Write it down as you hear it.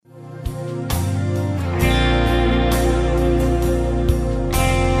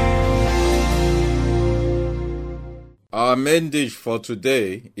Our main dish for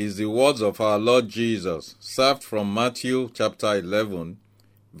today is the words of our Lord Jesus, served from Matthew chapter 11,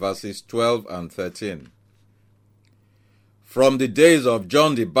 verses 12 and 13. From the days of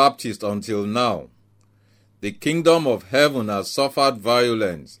John the Baptist until now, the kingdom of heaven has suffered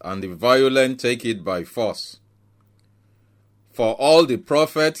violence, and the violent take it by force. For all the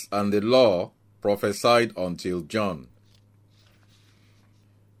prophets and the law prophesied until John.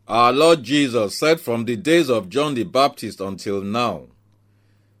 Our Lord Jesus said, from the days of John the Baptist until now,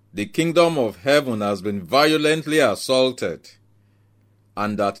 the kingdom of heaven has been violently assaulted,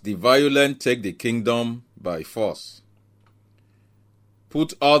 and that the violent take the kingdom by force.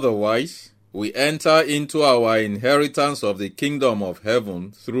 Put otherwise, we enter into our inheritance of the kingdom of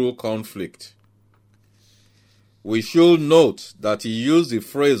heaven through conflict. We should note that he used the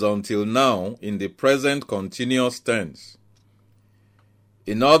phrase until now in the present continuous tense.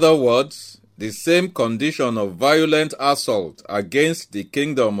 In other words, the same condition of violent assault against the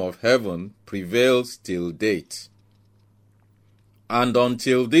kingdom of heaven prevails till date. And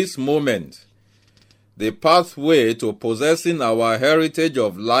until this moment, the pathway to possessing our heritage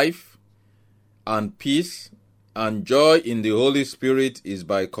of life and peace and joy in the Holy Spirit is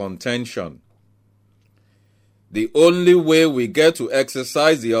by contention. The only way we get to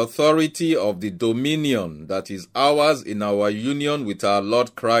exercise the authority of the dominion that is ours in our union with our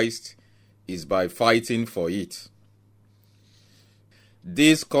Lord Christ is by fighting for it.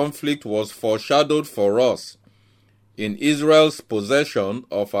 This conflict was foreshadowed for us in Israel's possession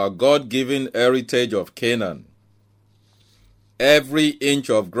of our God-given heritage of Canaan. Every inch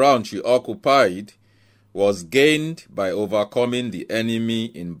of ground she occupied was gained by overcoming the enemy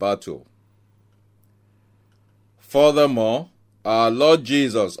in battle. Furthermore, our Lord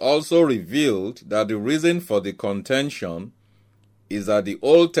Jesus also revealed that the reason for the contention is that the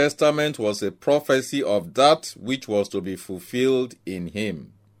Old Testament was a prophecy of that which was to be fulfilled in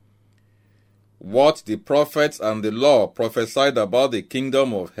him. What the prophets and the law prophesied about the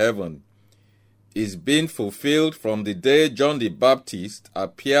kingdom of heaven is being fulfilled from the day John the Baptist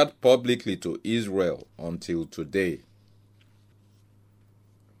appeared publicly to Israel until today.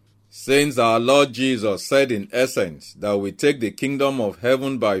 Since our Lord Jesus said in essence that we take the kingdom of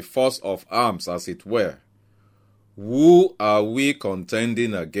heaven by force of arms, as it were, who are we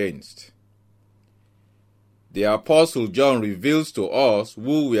contending against? The Apostle John reveals to us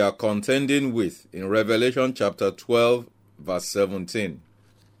who we are contending with in Revelation chapter 12, verse 17.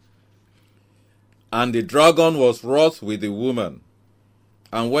 And the dragon was wroth with the woman,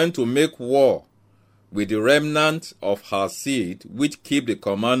 and went to make war with the remnant of her seed, which keep the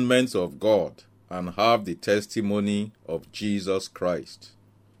commandments of God, and have the testimony of Jesus Christ.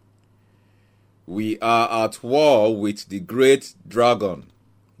 We are at war with the great dragon,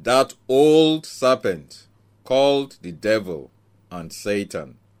 that old serpent, called the devil and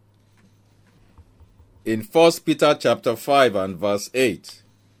Satan. In 1 Peter chapter 5 and verse 8,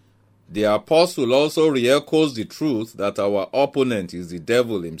 the apostle also re-echoes the truth that our opponent is the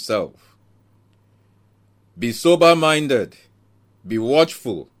devil himself. Be sober-minded, be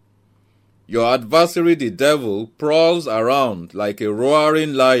watchful. Your adversary the devil prowls around like a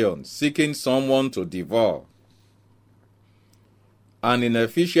roaring lion seeking someone to devour. And in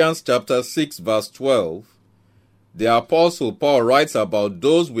Ephesians chapter 6 verse 12, the Apostle Paul writes about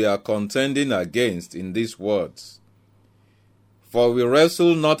those we are contending against in these words. For we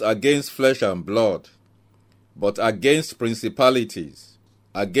wrestle not against flesh and blood, but against principalities,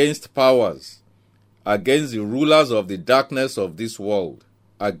 against powers, against the rulers of the darkness of this world,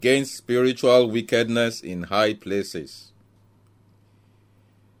 against spiritual wickedness in high places.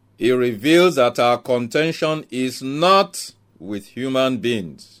 He reveals that our contention is not with human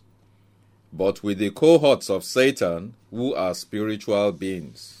beings, but with the cohorts of Satan, who are spiritual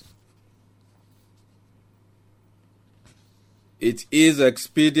beings. It is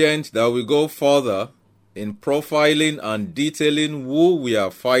expedient that we go further in profiling and detailing who we are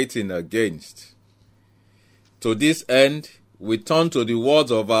fighting against. To this end, we turn to the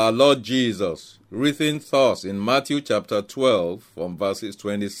words of our Lord Jesus, written thus in Matthew chapter 12, from verses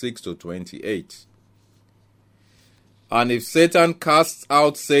 26 to 28. And if Satan casts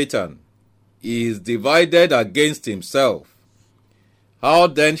out Satan, he is divided against himself. How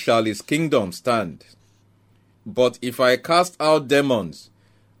then shall his kingdom stand? But if I cast out demons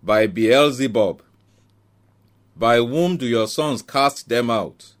by Beelzebub, by whom do your sons cast them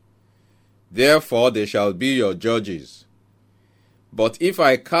out? Therefore they shall be your judges. But if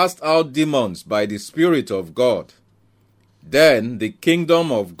I cast out demons by the Spirit of God, then the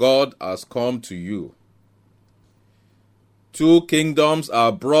kingdom of God has come to you. Two kingdoms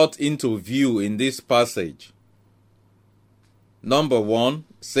are brought into view in this passage. Number 1,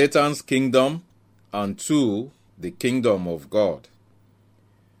 Satan's kingdom, and 2, the kingdom of God.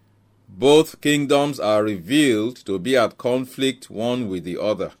 Both kingdoms are revealed to be at conflict one with the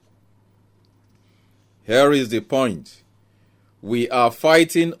other. Here is the point. We are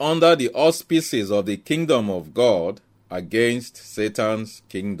fighting under the auspices of the kingdom of God against Satan's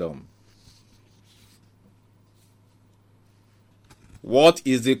kingdom. What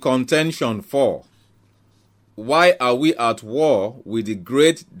is the contention for? Why are we at war with the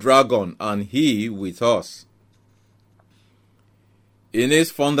great dragon and he with us? In his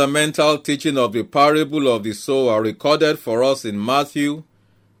fundamental teaching of the parable of the sower recorded for us in Matthew,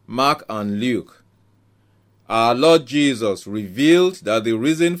 Mark, and Luke, our Lord Jesus revealed that the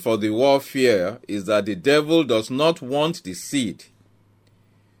reason for the warfare is that the devil does not want the seed,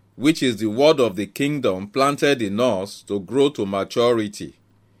 which is the word of the kingdom planted in us, to grow to maturity,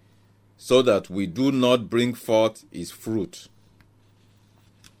 so that we do not bring forth its fruit.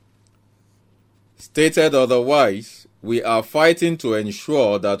 Stated otherwise, we are fighting to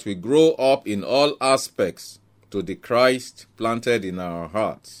ensure that we grow up in all aspects to the Christ planted in our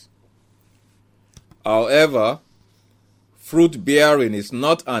hearts. However, fruit bearing is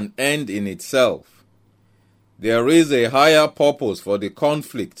not an end in itself. There is a higher purpose for the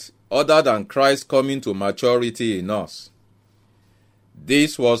conflict other than Christ coming to maturity in us.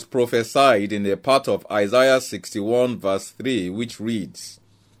 This was prophesied in a part of Isaiah 61 verse 3, which reads,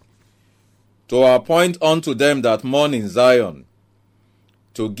 "To appoint unto them that mourn in Zion,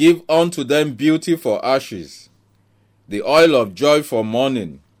 to give unto them beauty for ashes, the oil of joy for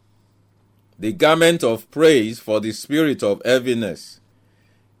mourning, the garment of praise for the spirit of heaviness,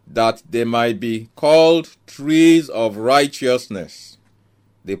 that they might be called trees of righteousness,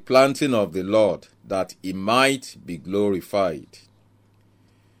 the planting of the Lord, that he might be glorified."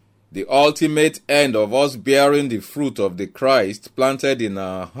 The ultimate end of us bearing the fruit of the Christ planted in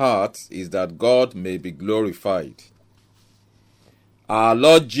our hearts is that God may be glorified. Our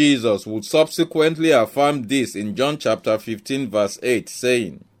Lord Jesus would subsequently affirm this in John chapter 15 verse 8,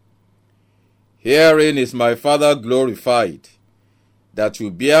 saying, "Herein is my Father glorified, that you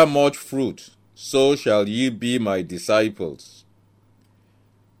bear much fruit, so shall ye be my disciples."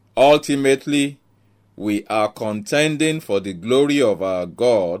 Ultimately, we are contending for the glory of our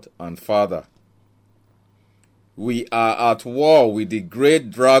God and Father. We are at war with the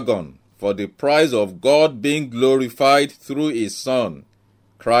great dragon for the prize of God being glorified through his Son,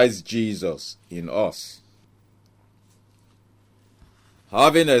 Christ Jesus, in us.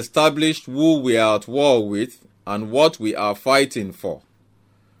 Having established who we are at war with and what we are fighting for,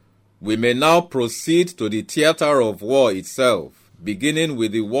 we may now proceed to the theater of war itself, beginning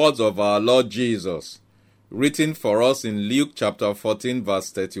with the words of our Lord Jesus, written for us in Luke chapter 14 verse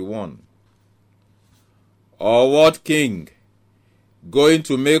 31. "Or what king, going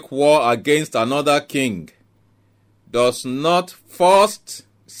to make war against another king, does not first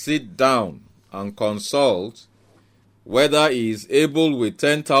sit down and consult whether he is able with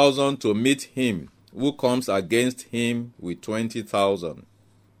 10,000 to meet him who comes against him with 20,000?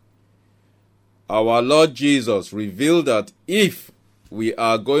 Our Lord Jesus revealed that if we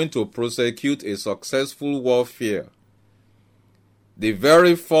are going to prosecute a successful warfare, the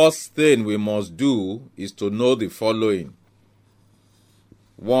very first thing we must do is to know the following.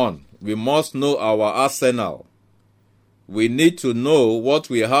 1. We must know our arsenal. We need to know what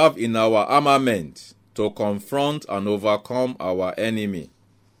we have in our armament to confront and overcome our enemy.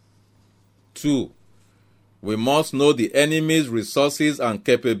 2. We must know the enemy's resources and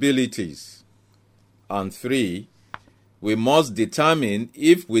capabilities. And 3. We must determine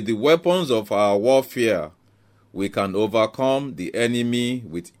if with the weapons of our warfare we can overcome the enemy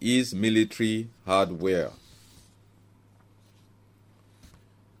with his military hardware.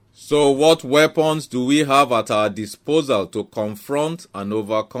 So what weapons do we have at our disposal to confront and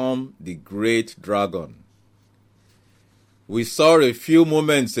overcome the great dragon? We saw a few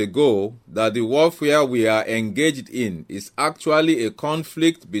moments ago that the warfare we are engaged in is actually a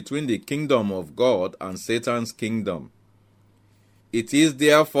conflict between the kingdom of God and Satan's kingdom. It is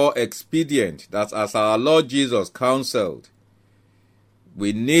therefore expedient that, as our Lord Jesus counseled,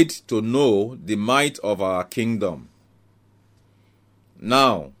 we need to know the might of our kingdom.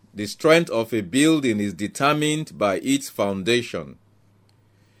 Now, the strength of a building is determined by its foundation.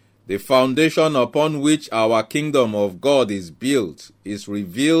 The foundation upon which our kingdom of God is built is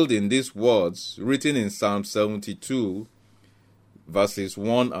revealed in these words written in Psalm 72, verses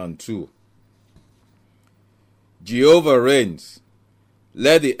 1 and 2. Jehovah reigns.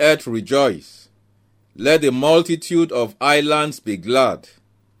 Let the earth rejoice. Let the multitude of islands be glad.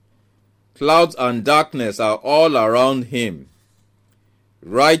 Clouds and darkness are all around him.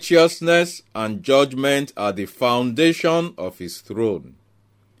 Righteousness and judgment are the foundation of his throne.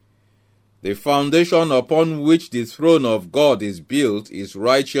 The foundation upon which the throne of God is built is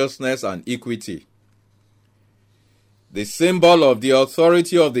righteousness and equity. The symbol of the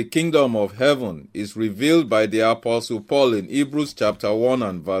authority of the kingdom of heaven is revealed by the Apostle Paul in Hebrews chapter 1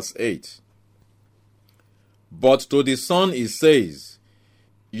 and verse 8. But to the Son he says,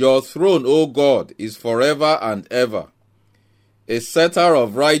 Your throne, O God, is forever and ever. A scepter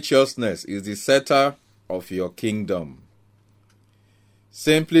of righteousness is the scepter of your kingdom.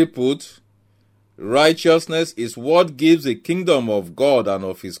 Simply put, righteousness is what gives the kingdom of God and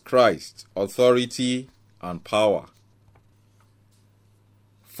of his Christ authority and power.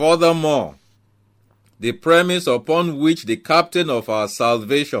 Furthermore, the premise upon which the captain of our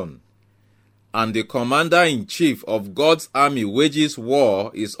salvation and the commander-in-chief of God's army wages war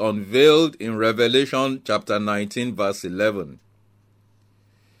is unveiled in Revelation chapter 19 verse 11.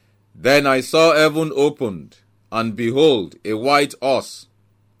 Then I saw heaven opened, and behold, a white horse.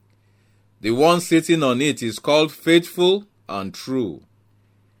 The one sitting on it is called Faithful and True,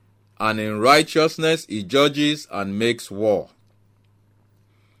 and in righteousness he judges and makes war.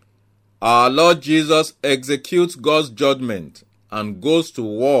 Our Lord Jesus executes God's judgment and goes to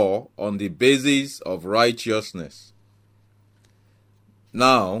war on the basis of righteousness.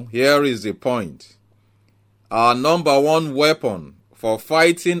 Now, here is the point. Our number one weapon for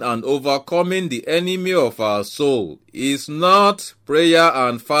fighting and overcoming the enemy of our soul is not prayer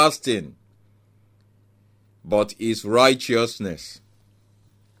and fasting, but is righteousness.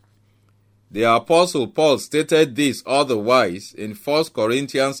 The Apostle Paul stated this otherwise in 1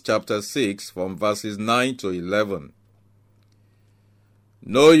 Corinthians chapter 6 from verses 9 to 11.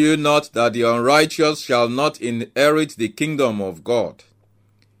 Know you not that the unrighteous shall not inherit the kingdom of God?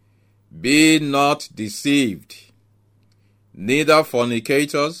 Be not deceived. Neither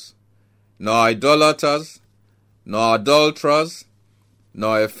fornicators, nor idolaters, nor adulterers,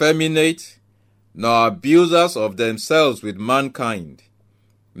 nor effeminate, nor abusers of themselves with mankind,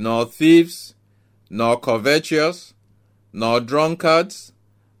 nor thieves, nor covetous, nor drunkards,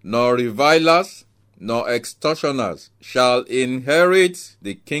 nor revilers, nor extortioners shall inherit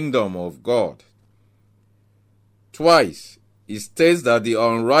the kingdom of God. Twice it states that the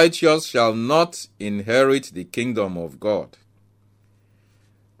unrighteous shall not inherit the kingdom of God.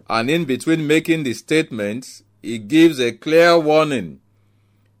 And in between making the statements, he gives a clear warning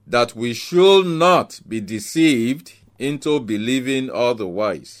that we should not be deceived into believing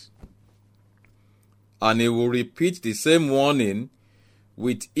otherwise. And he will repeat the same warning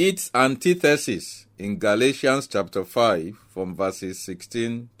with its antithesis in Galatians chapter 5 from verses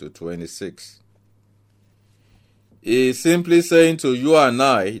 16 to 26. He is simply saying to you and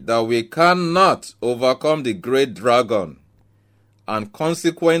I that we cannot overcome the great dragon and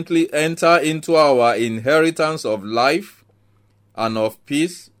consequently enter into our inheritance of life and of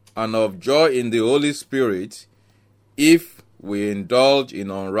peace and of joy in the Holy Spirit if we indulge in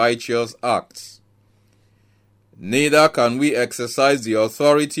unrighteous acts. Neither can we exercise the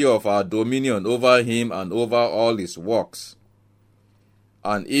authority of our dominion over him and over all his works,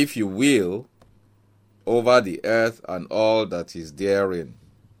 and if you will, over the earth and all that is therein.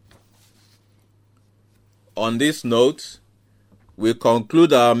 On this note, we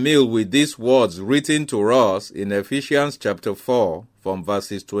conclude our meal with these words written to us in Ephesians chapter 4 from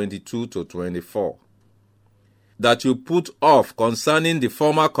verses 22 to 24. That you put off concerning the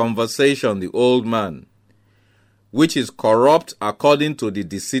former conversation the old man, which is corrupt according to the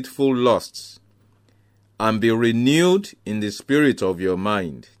deceitful lusts, and be renewed in the spirit of your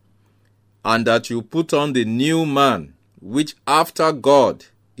mind, and that you put on the new man, which after God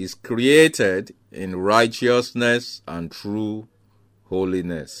is created in righteousness and true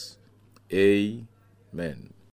holiness. Amen.